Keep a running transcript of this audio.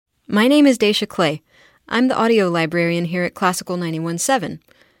My name is Dacia Clay. I'm the audio librarian here at Classical 91.7.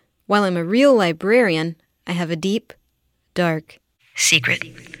 While I'm a real librarian, I have a deep, dark secret.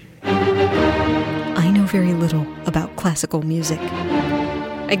 I know very little about classical music.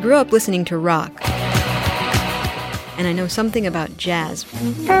 I grew up listening to rock, and I know something about jazz.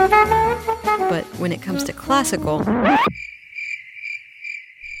 But when it comes to classical, I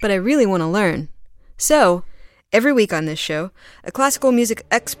really want to learn. So, every week on this show, a classical music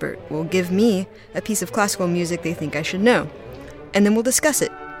expert will give me a piece of classical music they think I should know, and then we'll discuss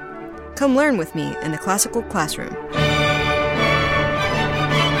it. Come learn with me in the classical classroom.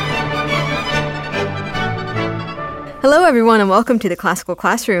 Hello everyone and welcome to the Classical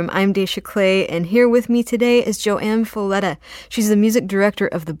Classroom. I'm Dacia Clay and here with me today is JoAnn Falletta. She's the music director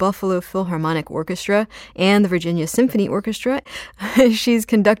of the Buffalo Philharmonic Orchestra and the Virginia Symphony Orchestra. She's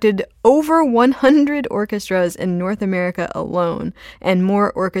conducted over 100 orchestras in North America alone and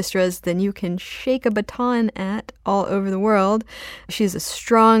more orchestras than you can shake a baton at all over the world. She's a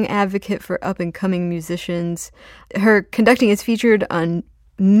strong advocate for up-and-coming musicians. Her conducting is featured on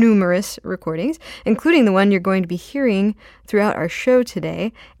numerous recordings, including the one you're going to be hearing throughout our show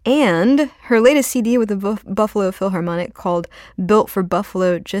today, and her latest CD with the Buffalo Philharmonic called Built for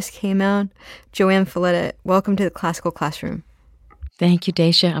Buffalo just came out. JoAnn Falletta, welcome to the Classical Classroom. Thank you,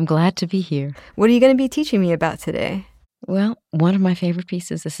 Dacia. I'm glad to be here. What are you going to be teaching me about today? Well, one of my favorite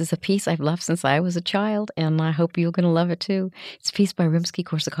pieces. This is a piece I've loved since I was a child, and I hope you're going to love it too. It's a piece by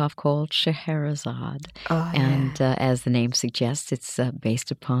Rimsky-Korsakov called Scheherazade. Oh, yeah. And as the name suggests, it's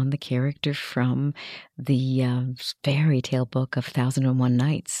based upon the character from the fairy tale book of 1001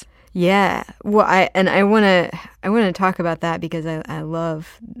 Nights. Yeah. Well, I want to talk about that because I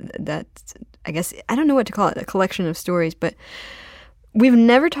love that. I guess I don't know what to call it, a collection of stories, but we've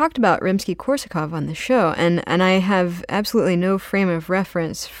never talked about Rimsky-Korsakov on the show, and I have absolutely no frame of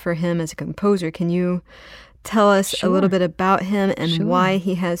reference for him as a composer. Can you tell us a little bit about him and why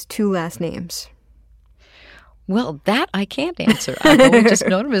he has two last names? Well, that I can't answer. I've only just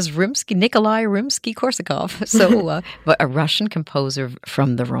known him as Nikolai Rimsky-Korsakov. So, but a Russian composer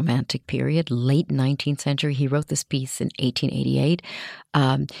from the Romantic period, late 19th century. He wrote this piece in 1888.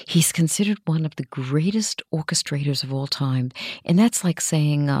 He's considered one of the greatest orchestrators of all time. And that's like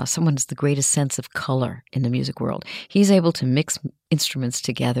saying someone has the greatest sense of color in the music world. He's able to mix instruments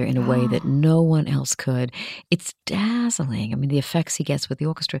together in a way that no one else could. It's dazzling. I mean, the effects he gets with the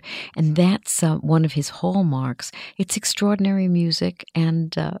orchestra. And that's one of his hallmarks. It's extraordinary music.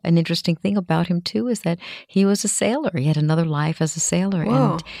 And an interesting thing about him, too, is that he was a sailor. He had another life as a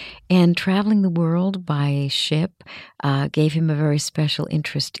sailor. And traveling the world by ship gave him a very special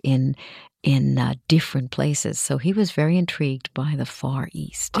interest in different places. So he was very intrigued by the Far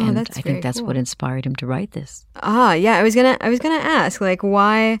East. Oh, and that's I think that's cool. What inspired him to write this. Yeah, I was gonna ask, like,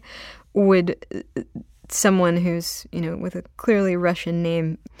 why would someone who's, with a clearly Russian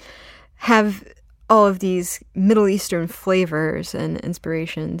name have all of these Middle Eastern flavors and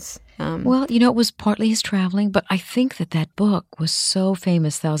inspirations? Well, it was partly his traveling, but I think that book was so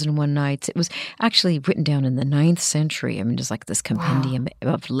famous, 1001 Nights. It was actually written down in the 9th century. I mean, just like this compendium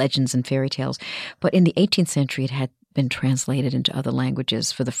of legends and fairy tales. But in the 18th century, it had been translated into other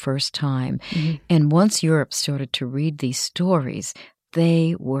languages for the first time. Mm-hmm. And once Europe started to read these stories,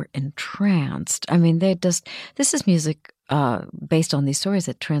 they were entranced. I mean, this is music based on these stories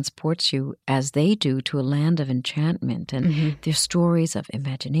that transports you, as they do, to a land of enchantment. And they're stories of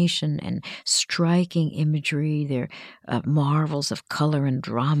imagination and striking imagery. They're marvels of color and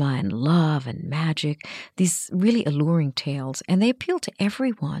drama and love and magic. These really alluring tales. And they appeal to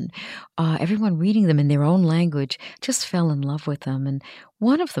everyone. Everyone reading them in their own language just fell in love with them. And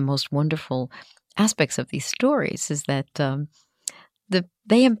one of the most wonderful aspects of these stories is that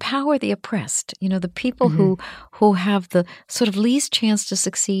they empower the oppressed. The people who have the sort of least chance to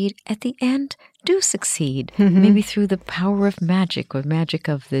succeed at the end do succeed, maybe through the power of magic or magic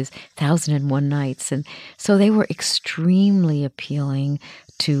of this 1001 Nights. And so they were extremely appealing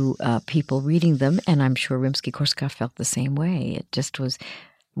to people reading them. And I'm sure Rimsky-Korsakov felt the same way. It just was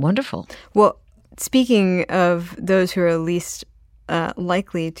wonderful. Well, speaking of those who are least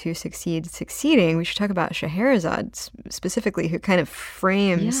likely to succeeding, we should talk about Scheherazade specifically, who kind of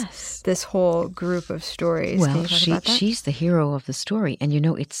frames this whole group of stories. Well, she's the hero of the story. And,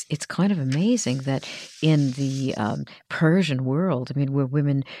 it's kind of amazing that in the Persian world, I mean, where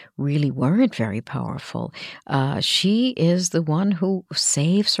women really weren't very powerful, she is the one who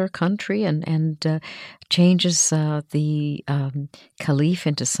saves her country and changes the caliph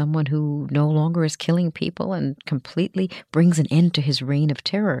into someone who no longer is killing people and completely brings an end to his reign of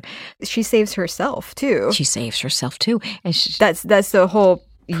terror. She saves herself too. She saves herself too. And that's the whole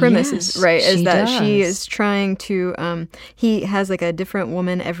premise Yes, is right, is that she does. is trying to he has like a different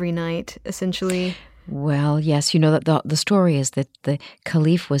woman every night, essentially. Well, yes, that the story is that the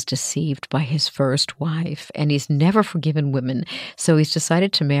caliph was deceived by his first wife, and he's never forgiven women. So he's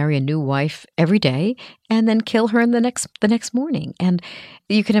decided to marry a new wife every day and then kill her in the next morning. And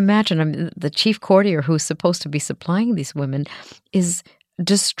you can imagine, I mean, the chief courtier who's supposed to be supplying these women is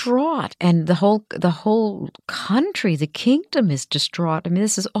distraught, and the whole country, the kingdom is distraught. I mean,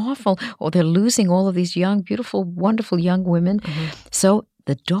 this is awful. Or they're losing all of these young, beautiful, wonderful young women. So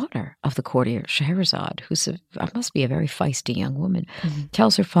the daughter of the courtier, Scheherazade, must be a very feisty young woman,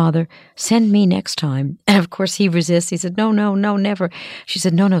 tells her father, "Send me next time." And of course he resists. He said, "No, no, no, never." She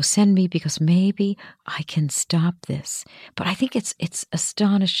said, "No, send me because maybe I can stop this." But I think it's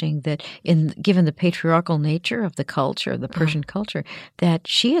astonishing that given the patriarchal nature of the culture, the Persian culture, that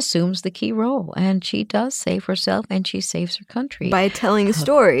she assumes the key role, and she does save herself and she saves her country. By telling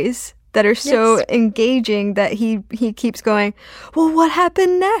stories that are so engaging that he keeps going, well, what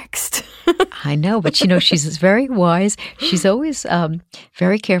happened next? I know, but she's very wise. She's always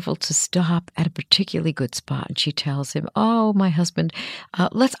very careful to stop at a particularly good spot. And she tells him, "Oh, my husband,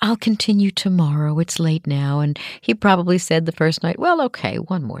 I'll continue tomorrow. It's late now." And he probably said the first night, "Well, okay,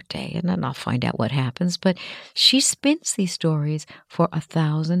 one more day, and then I'll find out what happens." But she spins these stories for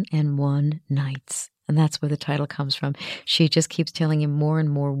 1,001 nights. And that's where the title comes from. She just keeps telling him more and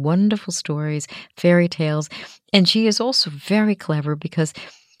more wonderful stories, fairy tales. And she is also very clever because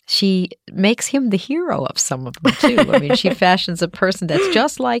she makes him the hero of some of them, too. I mean, she fashions a person that's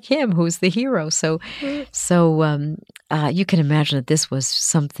just like him who's the hero. So you can imagine that this was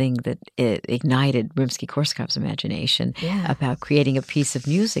something that ignited Rimsky-Korsakov's imagination about creating a piece of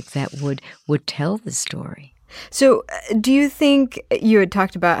music that would tell the story. So do you think, you had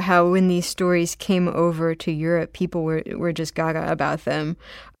talked about how when these stories came over to Europe, people were just gaga about them.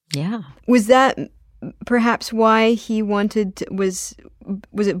 Yeah. Was that perhaps why he wanted, was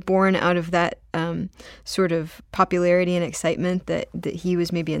it born out of that sort of popularity and excitement that he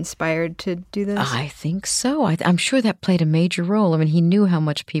was maybe inspired to do this? I think so. I'm sure that played a major role. I mean, he knew how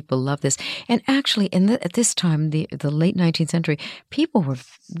much people loved this. And actually, at this time, the late 19th century, people were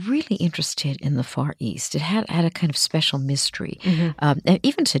really interested in the Far East. It had a kind of special mystery. And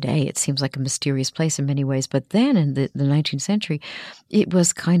even today, it seems like a mysterious place in many ways. But then in the 19th century, it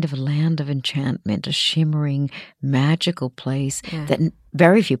was kind of a land of enchantment, a shimmering, magical place that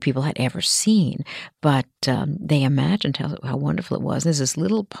very few people had ever seen, but they imagined how wonderful it was. There's this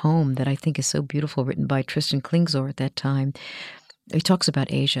little poem that I think is so beautiful, written by Tristan Klingsor at that time. He talks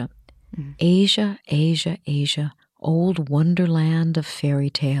about Asia. Asia, Asia, Asia, old wonderland of fairy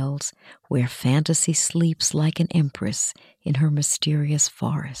tales, where fantasy sleeps like an empress in her mysterious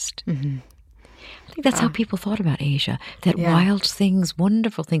forest. I think that's how people thought about Asia, that wild things,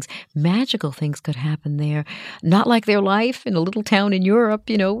 wonderful things, magical things could happen there. Not like their life in a little town in Europe,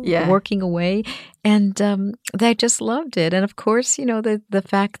 working away. And they just loved it. And of course, the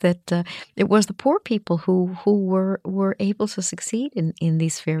fact that it was the poor people who were able to succeed in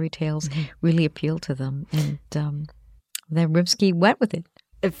these fairy tales really appealed to them. And then Rimsky went with it.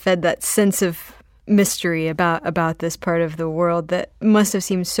 It fed that sense of mystery about this part of the world that must have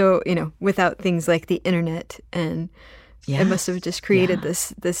seemed so, without things like the internet, and it must have just created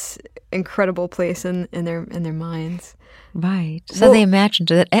this incredible place in their minds. Right. So they imagined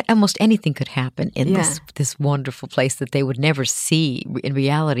that almost anything could happen in this wonderful place that they would never see in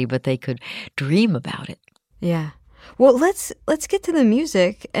reality, but they could dream about it. Yeah. Well, let's get to the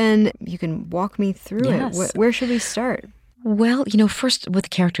music, and you can walk me through it. Where should we start? Well, first with the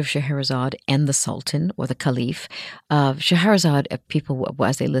character of Scheherazade and the Sultan or the Caliph. Scheherazade, people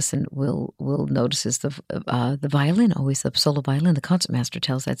as they listen will notice is the violin, always the solo violin. The concertmaster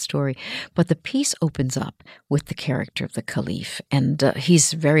tells that story, but the piece opens up with the character of the Caliph, and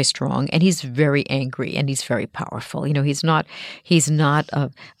he's very strong, and he's very angry, and he's very powerful. He's not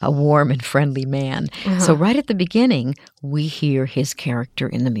a warm and friendly man. So right at the beginning, we hear his character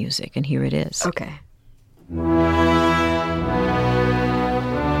in the music, and here it is. Okay.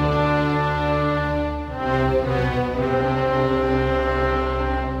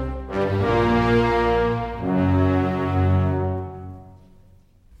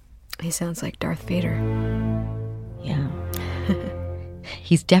 He sounds like Darth Vader. Yeah.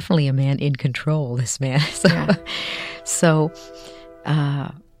 He's definitely a man in control, this man. So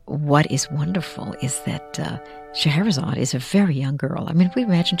what is wonderful is that Scheherazade is a very young girl. I mean, if we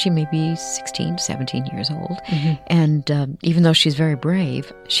imagine she may be 16, 17 years old. And even though she's very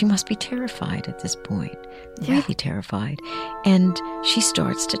brave, she must be terrified at this point, really terrified. And she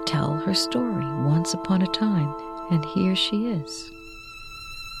starts to tell her story once upon a time. And here she is.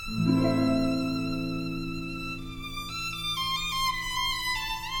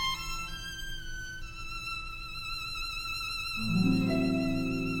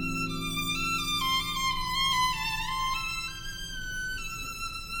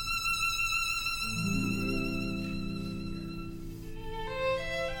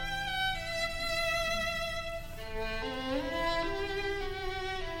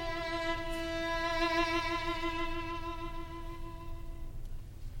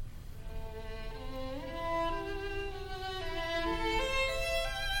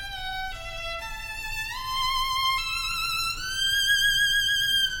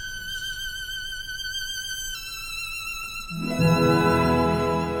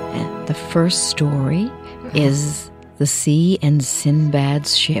 The first story is the sea and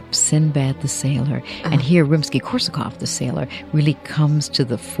Sinbad's ship, Sinbad the sailor. And here Rimsky-Korsakov, the sailor, really comes to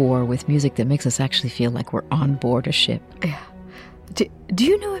the fore with music that makes us actually feel like we're on board a ship. Yeah. Do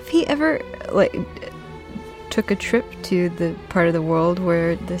you know if he ever took a trip to the part of the world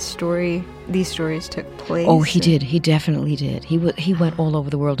where these stories took place? Oh, he did. He definitely did. He went all over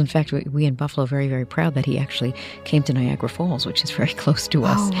the world. In fact, we in Buffalo are very, very proud that he actually came to Niagara Falls, which is very close to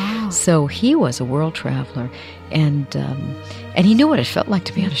us. Oh, wow. So he was a world traveler, and he knew what it felt like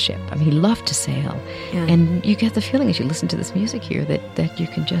to be on a ship. I mean, he loved to sail. Yeah. And you get the feeling as you listen to this music here that you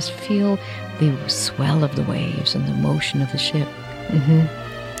can just feel the swell of the waves and the motion of the ship.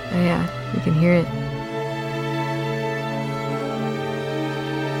 Mm-hmm. Oh, yeah. You can hear it.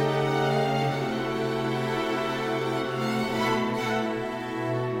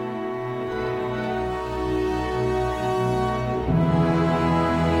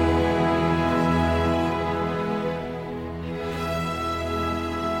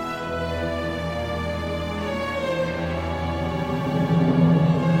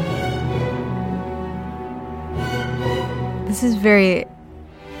 This is very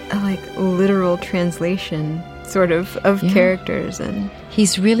literal translation sort of characters, and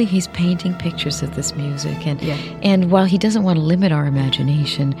he's painting pictures of this music, and while he doesn't want to limit our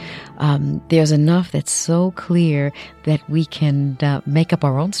imagination, there's enough that's so clear that we can make up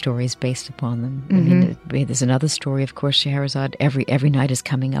our own stories based upon them. Mm-hmm. I mean, there's another story, of course, Scheherazade. Every night is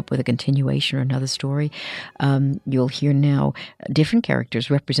coming up with a continuation or another story. You'll hear now different characters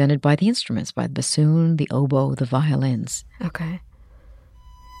represented by the instruments, by the bassoon, the oboe, the violins. Okay.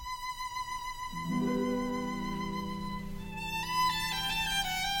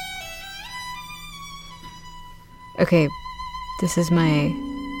 Okay, this is my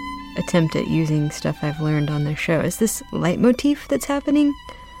attempt at using stuff I've learned on the show. Is this leitmotif that's happening?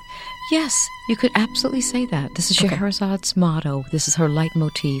 Yes, you could absolutely say that. This is Scheherazade's motto. This is her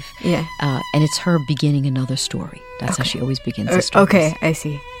leitmotif. Yeah. And it's her beginning another story. That's how she always begins the story. Okay, I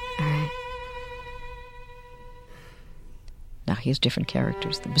see. All right. Now, here's different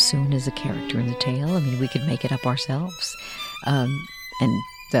characters. The bassoon is a character in the tale. I mean, we could make it up ourselves. And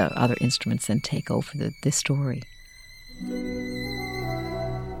the other instruments then take over this story.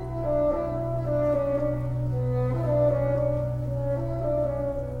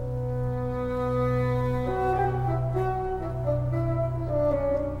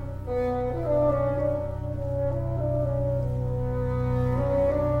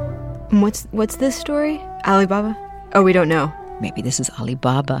 What's this story? Alibaba? Oh, we don't know. Maybe this is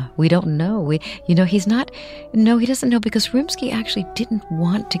Alibaba. We don't know. He doesn't know, because Rimsky actually didn't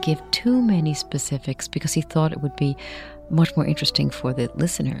want to give too many specifics because he thought it would be much more interesting for the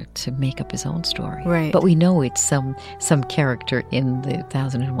listener to make up his own story. Right. But we know it's some character in the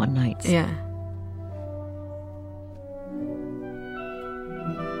 1001 Nights. Yeah.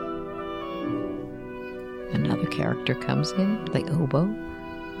 Another character comes in, the oboe.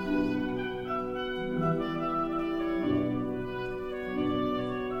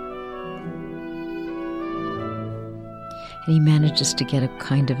 And he manages to get a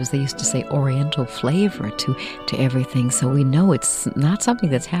kind of, as they used to say, oriental flavor to everything. So we know it's not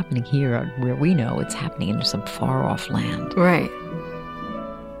something that's happening here where we know it's happening in some far-off land. Right.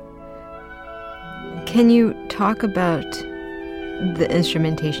 Can you talk about the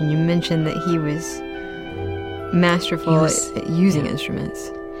instrumentation? You mentioned that he was masterful at using instruments.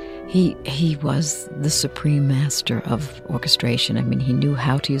 He was the supreme master of orchestration. I mean, he knew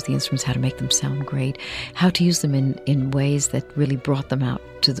how to use the instruments, how to make them sound great, how to use them in ways that really brought them out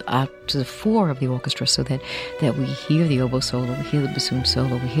to the fore of the orchestra, so that we hear the oboe solo, we hear the bassoon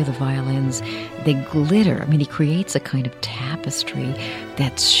solo, we hear the violins. They glitter. I mean, he creates a kind of tapestry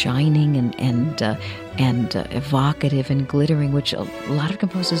that's shining and evocative and glittering, which a lot of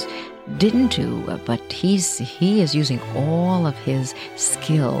composers didn't do, but he is using all of his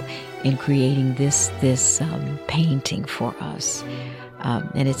skill in creating this painting for us,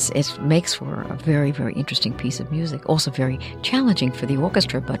 and it makes for a very, very interesting piece of music. Also very challenging for the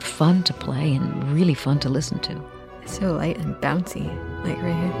orchestra, but fun to play and really fun to listen to. It's so light and bouncy, like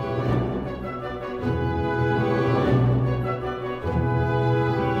right here.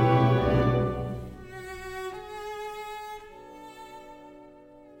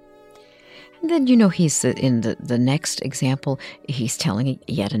 And then, he's in the next example, he's telling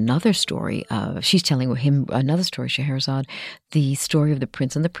yet another story. She's telling him another story, Scheherazade, the story of the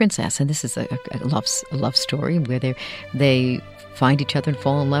prince and the princess. And this is a love story where they find each other and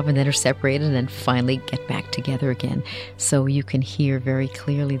fall in love and then are separated and then finally get back together again. So you can hear very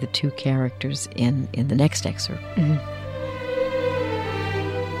clearly the two characters in the next excerpt. Mm-hmm.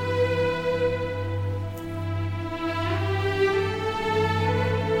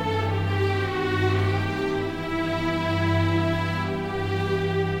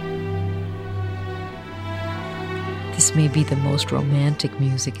 this may be the most romantic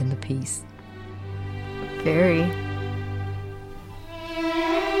music in the piece. Very.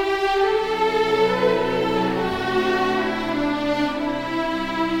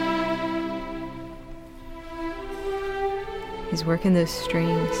 He's working those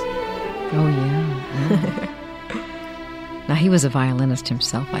strings. Oh, yeah. Now, he was a violinist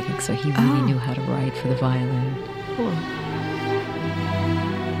himself, I think, so he really knew how to write for the violin. Cool.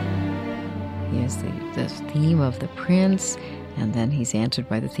 He has the theme of the prince, and then he's answered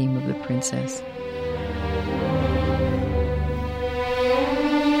by the theme of the princess.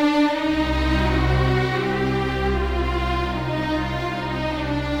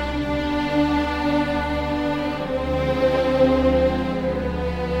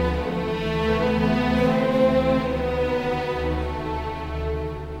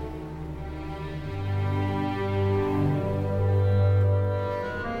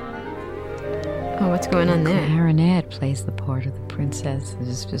 Oh, what's going on there? Clarinet plays the part of the princess.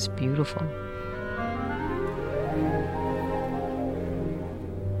 It's just beautiful.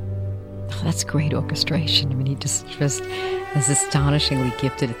 Oh, that's great orchestration. I mean, he just is astonishingly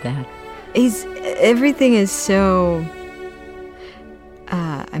gifted at that. Everything is so...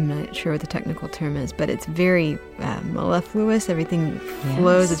 I'm not sure what the technical term is, but it's very mellifluous. Everything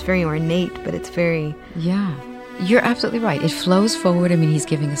flows. Yes. It's very ornate, but it's very... Yeah. You're absolutely right. It flows forward. I mean, he's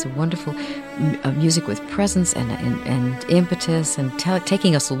giving us a wonderful music with presence and impetus and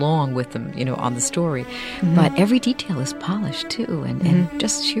taking us along with them, on the story. Mm-hmm. But every detail is polished, too, and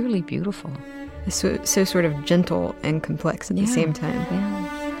just sheerly beautiful. So sort of gentle and complex at the same time.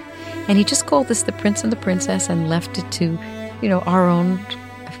 Yeah. And he just called this The Prince and the Princess and left it to, our own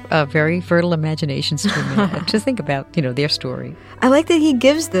very fertile imaginations to think about, their story. I like that he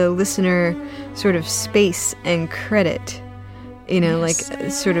gives the listener sort of space and credit, like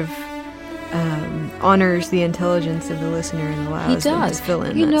sort of honors the intelligence of the listener and allows them to fill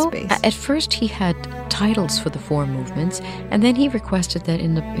in that space. At first he had titles for the four movements, and then he requested that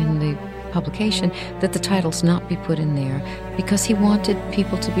in the publication that the titles not be put in there because he wanted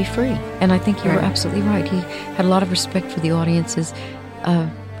people to be free. And I think you were absolutely right. He had a lot of respect for the audience's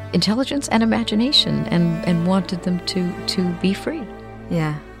intelligence and imagination and wanted them to be free.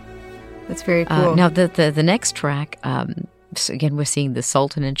 Yeah, that's very cool. Now the next track, so again, we're seeing the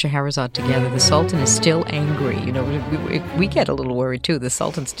Sultan and Scheherazade together. The Sultan is still angry. We get a little worried too. The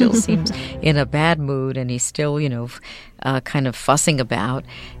Sultan still seems in a bad mood, and he's still, kind of fussing about.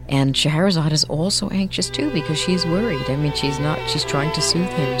 And Scheherazade is also anxious too because she's worried. I mean, she's trying to soothe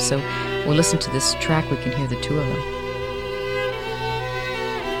him. So we'll listen to this track. We can hear the two of them.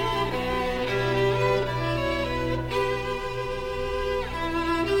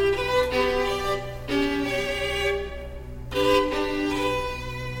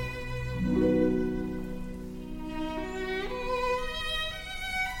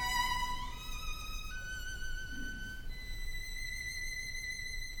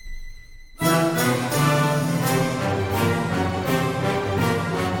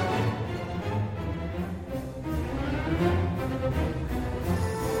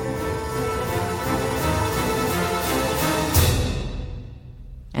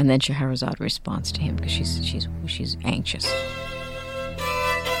 And then Scheherazade responds to him because she's anxious.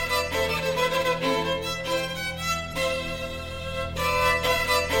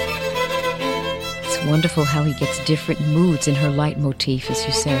 It's wonderful how he gets different moods in her leitmotif, as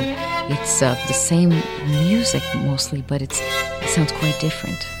you said. It's the same music mostly, but it sounds quite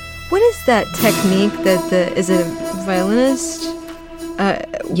different. What is that technique that is it a violinist?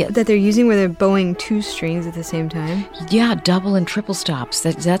 That they're using where they're bowing two strings at the same time? Yeah, double and triple stops.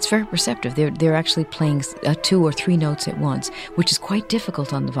 That's very perceptive. They're actually playing 2 or 3 notes at once, which is quite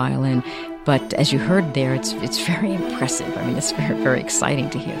difficult on the violin. But as you heard there, it's very impressive. I mean, it's very, very exciting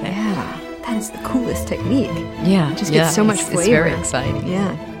to hear that. Yeah, that is the coolest technique. Yeah. It just gets so much flavor. It's very exciting.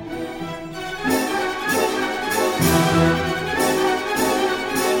 Yeah.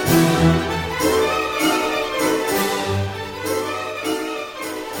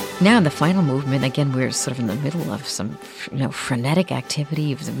 Now in the final movement, again, we're sort of in the middle of some, frenetic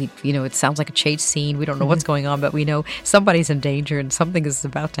activity. It sounds like a chase scene. We don't know what's going on, but we know somebody's in danger and something is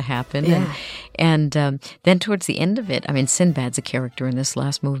about to happen. Yeah. And then towards the end of it, I mean, Sinbad's a character in this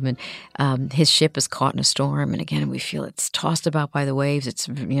last movement. His ship is caught in a storm, and again, we feel it's tossed about by the waves. It's,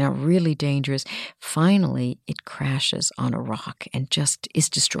 really dangerous. Finally, it crashes on a rock and just is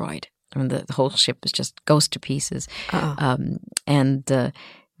destroyed. I mean, the whole ship goes to pieces.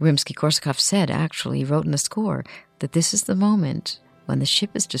 Rimsky-Korsakov said, actually, he wrote in the score, that this is the moment when the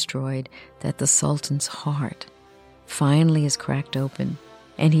ship is destroyed that the Sultan's heart finally is cracked open,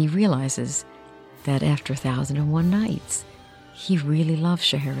 and he realizes that after 1001 Nights, he really loves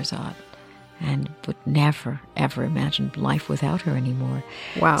Scheherazade and would never, ever imagine life without her anymore.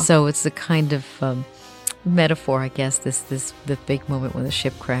 Wow. So it's the kind of metaphor, I guess, the big moment when the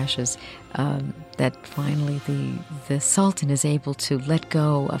ship crashes, that finally the Sultan is able to let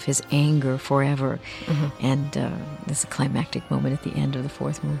go of his anger forever. Mm-hmm. And there's a climactic moment at the end of the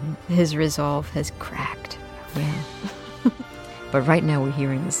fourth movement. His resolve has cracked. Yeah. But right now we're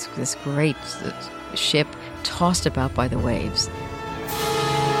hearing this great ship tossed about by the waves.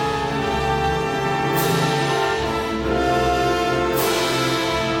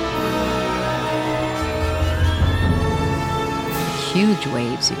 Huge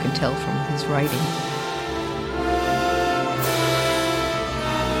waves, you can tell from his writing.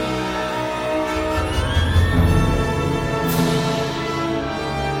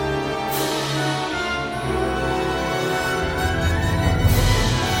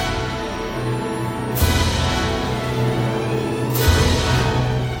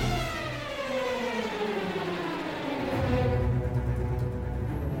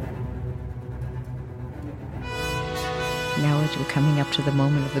 Now we're coming up to the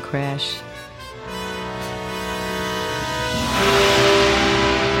moment of the crash.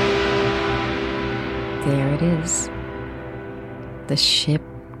 There it is. The ship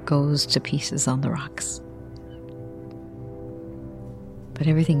goes to pieces on the rocks. But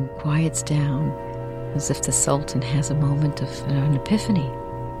everything quiets down as if the Sultan has a moment of an epiphany.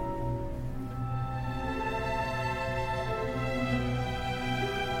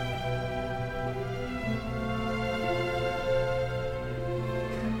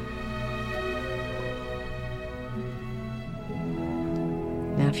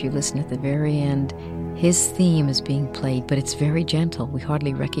 If you listen at the very end, his theme is being played, but it's very gentle. We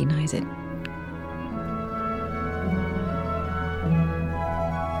hardly recognize it.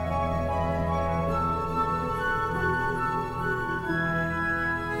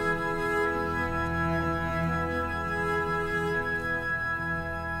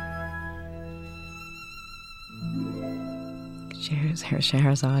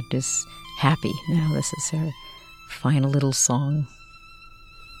 Scheherazade is happy now. This is her final little song.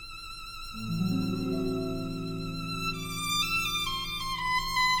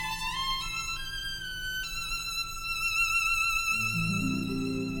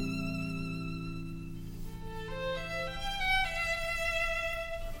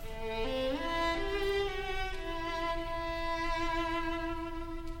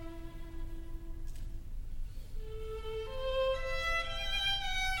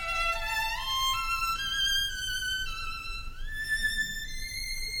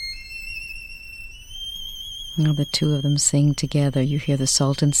 Now the two of them sing together. You hear the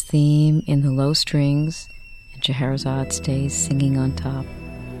Sultan's theme in the low strings, and Scheherazade stays singing on top.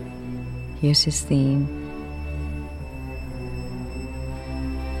 Here's his theme.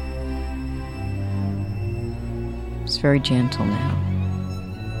 It's very gentle now.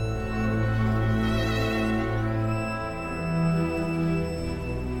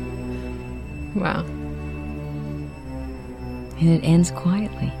 Wow. And it ends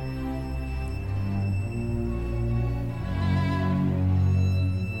quietly.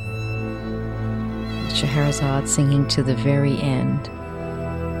 Scheherazade singing to the very end.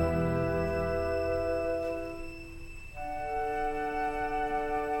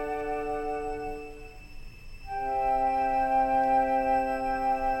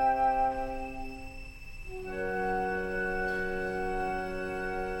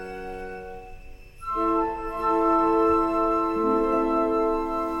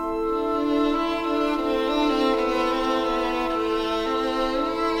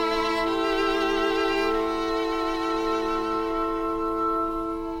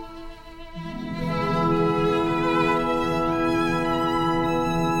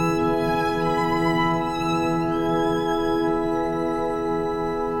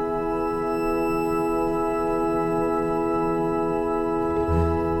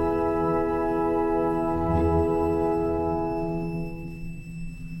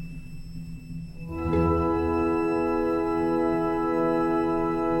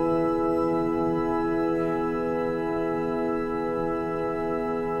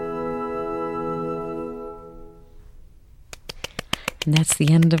 And that's the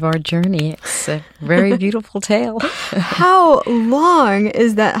end of our journey. It's a very beautiful tale. How long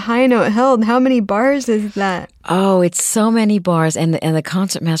is that high note held? How many bars is that? Oh, it's so many bars. And the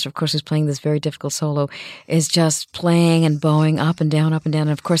concertmaster, of course, who's playing this very difficult solo, is just playing and bowing up and down, and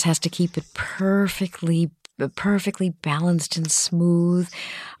of course has to keep it perfectly perfectly balanced and smooth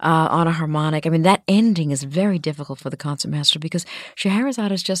on a harmonic. I mean, that ending is very difficult for the concertmaster because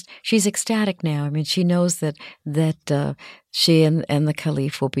Scheherazade is she's ecstatic now. I mean, she knows that she and the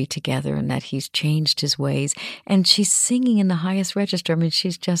Caliph will be together and that he's changed his ways. And she's singing in the highest register. I mean,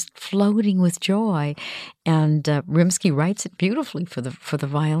 she's just floating with joy. And Rimsky writes it beautifully for the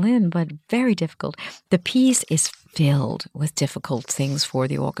violin, but very difficult. The piece is filled with difficult things for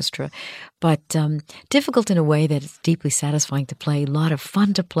the orchestra, but difficult in a way that it's deeply satisfying to play, a lot of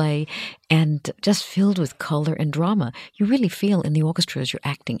fun to play, and just filled with color and drama. You really feel in the orchestra as you're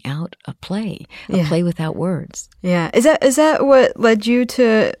acting out a play without words. Yeah. Is that what led you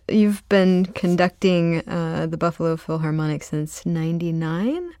to, you've been conducting the Buffalo Philharmonic since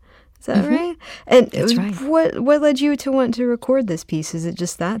 99? Is that right? And that's right. What led you to want to record this piece? Is it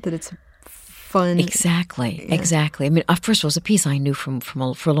just that it's fun? Exactly. I mean, first of all, it was a piece I knew for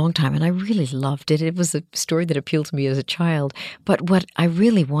a long time, and I really loved it. It was a story that appealed to me as a child. But what I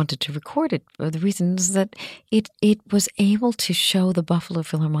really wanted to record it, the reason is that it was able to show the Buffalo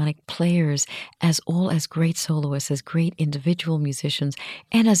Philharmonic players as great soloists, as great individual musicians,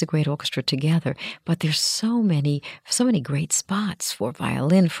 and as a great orchestra together. But there's so many great spots for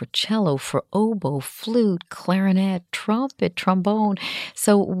violin, for cello, for oboe, flute, clarinet, trumpet, trombone.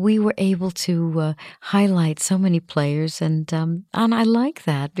 So we were able to highlight so many players, and I like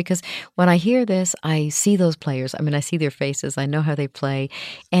that because when I hear this, I see those players. I mean, I see their faces. I know how they play,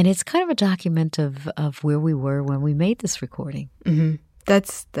 and it's kind of a document of where we were when we made this recording. Mm-hmm.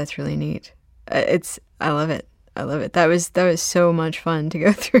 That's really neat. I love it. That was so much fun to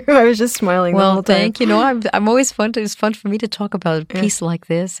go through. I was just smiling the whole time. Thank you. I'm always fun. It's fun for me to talk about a piece like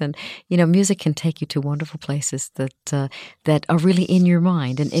this, and music can take you to wonderful places that are really in your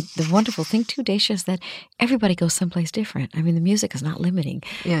mind. And the wonderful thing too, Dacia, is that everybody goes someplace different. I mean, the music is not limiting.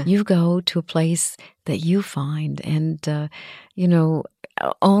 Yeah. You go to a place that you find, and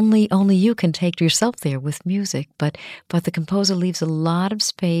only you can take yourself there with music, but the composer leaves a lot of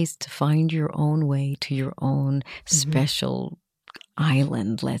space to find your own way to your own special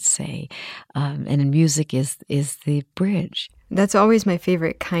island, let's say. And music is the bridge. That's always my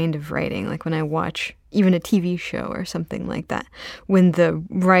favorite kind of writing, like when I watch even a TV show or something like that, when the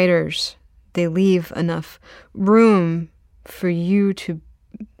writers, they leave enough room for you to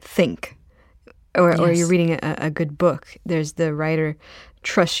think. Or you're reading a good book. There's the writer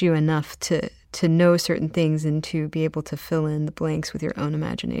trusts you enough to know certain things and to be able to fill in the blanks with your own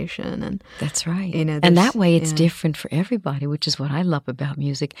imagination. And that's right. And that way it's different for everybody, which is what I love about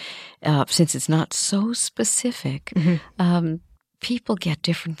music. Since it's not so specific, people get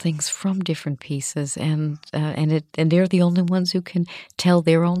different things from different pieces, and they're the only ones who can tell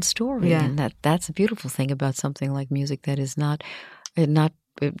their own story. Yeah. And that's a beautiful thing about something like music that is not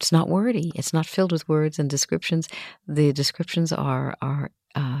it's not wordy. It's not filled with words and descriptions. The descriptions are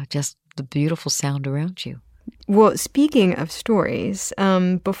just the beautiful sound around you. Well, speaking of stories,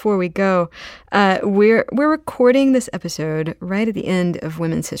 before we go, we're recording this episode right at the end of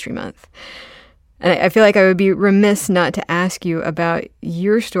Women's History Month. And I feel like I would be remiss not to ask you about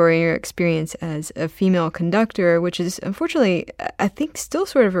your story and your experience as a female conductor, which is, unfortunately, I think still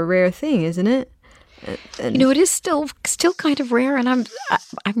sort of a rare thing, isn't it? And it is still kind of rare, and I'm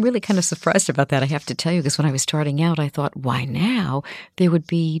really kind of surprised about that, I have to tell you, because when I was starting out, I thought, why now? There would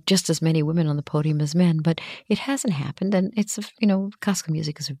be just as many women on the podium as men, but it hasn't happened, and it's, classical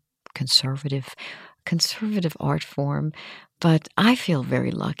music is a conservative art form, but I feel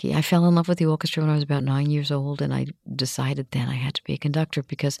very lucky. I fell in love with the orchestra when I was about 9 years old, and I decided then I had to be a conductor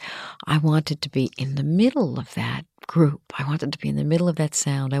because I wanted to be in the middle of that group. I wanted to be in the middle of that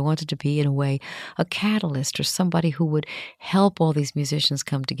sound. I wanted to be, in a way, a catalyst or somebody who would help all these musicians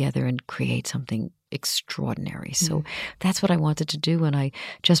come together and create something extraordinary. So that's what I wanted to do, and I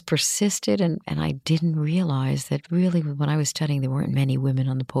just persisted, and I didn't realize that really when I was studying there weren't many women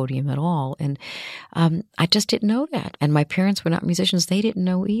on the podium at all, and I just didn't know that. And my parents were not musicians. They didn't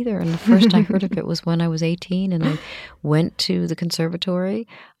know either, and the first I heard of it was when I was 18, and I went to the conservatory,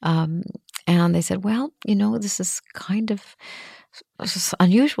 and they said, well, this is kind of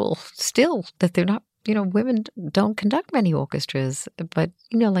unusual still that they're not, women don't conduct many orchestras. But,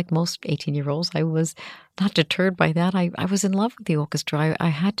 like most 18-year-olds, I was not deterred by that. I was in love with the orchestra. I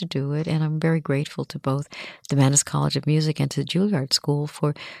had to do it. And I'm very grateful to both the Mannes College of Music and to the Juilliard School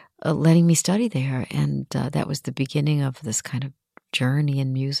for letting me study there. And that was the beginning of this kind of journey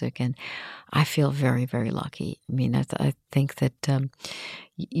in music, and I feel very, very lucky. I mean, I think that,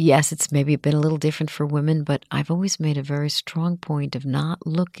 yes, it's maybe been a little different for women, but I've always made a very strong point of not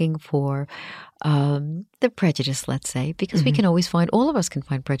looking for the prejudice, let's say, because we can always find, all of us can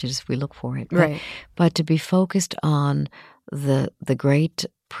find prejudice if we look for it. Right. But to be focused on the great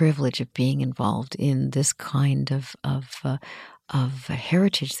privilege of being involved in this kind of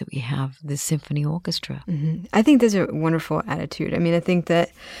heritage that we have, the symphony orchestra. I think that's a wonderful attitude. I mean, I think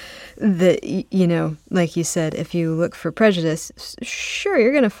that you know, like you said, if you look for prejudice, sure,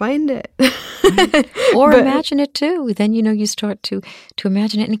 you're going to find it. Or imagine it too. Then, you know, you start to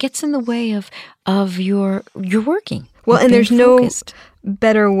imagine it, and it gets in the way of your working. Well, and there's focused. No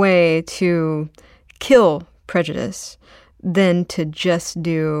better way to kill prejudice than to just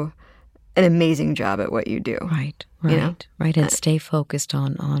do an amazing job at what you do. Right. You know? Right, and stay focused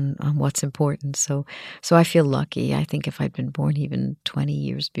on what's important. So I feel lucky. I think if I'd been born even 20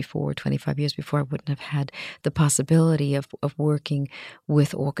 years before, 25 years before, I wouldn't have had the possibility of working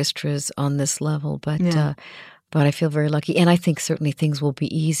with orchestras on this level. But I feel very lucky, and I think certainly things will be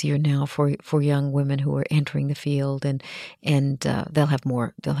easier now for young women who are entering the field, and they'll have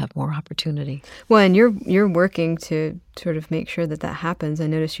more opportunity. Well, and you're working to sort of make sure that happens. I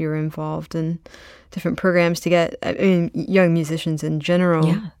noticed you were involved in different programs to get young musicians in general.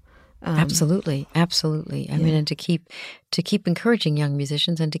 Yeah, absolutely. I mean, and to keep encouraging young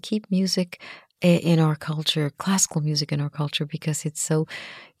musicians and to keep music in our culture, classical music in our culture, because it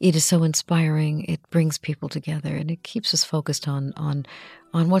is so inspiring. It brings people together, and it keeps us focused on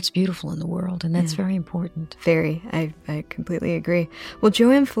what's beautiful in the world, and that's very important. Very. I completely agree. Well,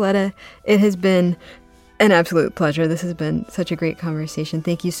 JoAnn Falletta, it has been an absolute pleasure. This has been such a great conversation.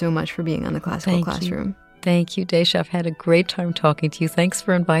 Thank you so much for being on the Classical Classroom. Thank you, Dacia. I've had a great time talking to you. Thanks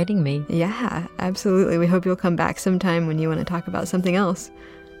for inviting me. Yeah, absolutely. We hope you'll come back sometime when you want to talk about something else.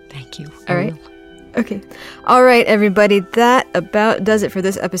 Thank you. All right. Okay. All right, everybody. That about does it for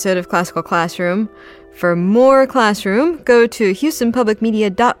this episode of Classical Classroom. For more Classroom, go to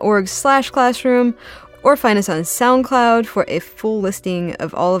houstonpublicmedia.org/classroom or find us on SoundCloud for a full listing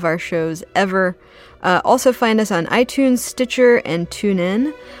of all of our shows ever. Also find us on iTunes, Stitcher, and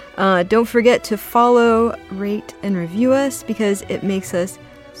TuneIn. Don't forget to follow, rate, and review us because it makes us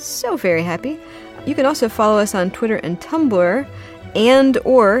so very happy. You can also follow us on Twitter and Tumblr, and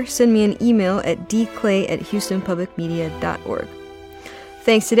or send me an email at dclay@houstonpublicmedia.org.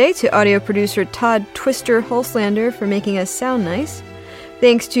 Thanks today to audio producer Todd Twister Hulslander for making us sound nice.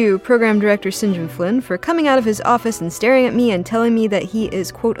 Thanks to program director St. John Flynn for coming out of his office and staring at me and telling me that he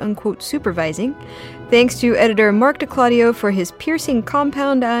is quote-unquote supervising. Thanks to editor Mark DeClaudio for his piercing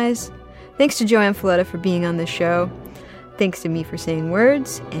compound eyes. Thanks to JoAnn Falletta for being on this show. Thanks to me for saying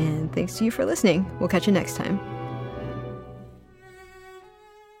words, and thanks to you for listening. We'll catch you next time.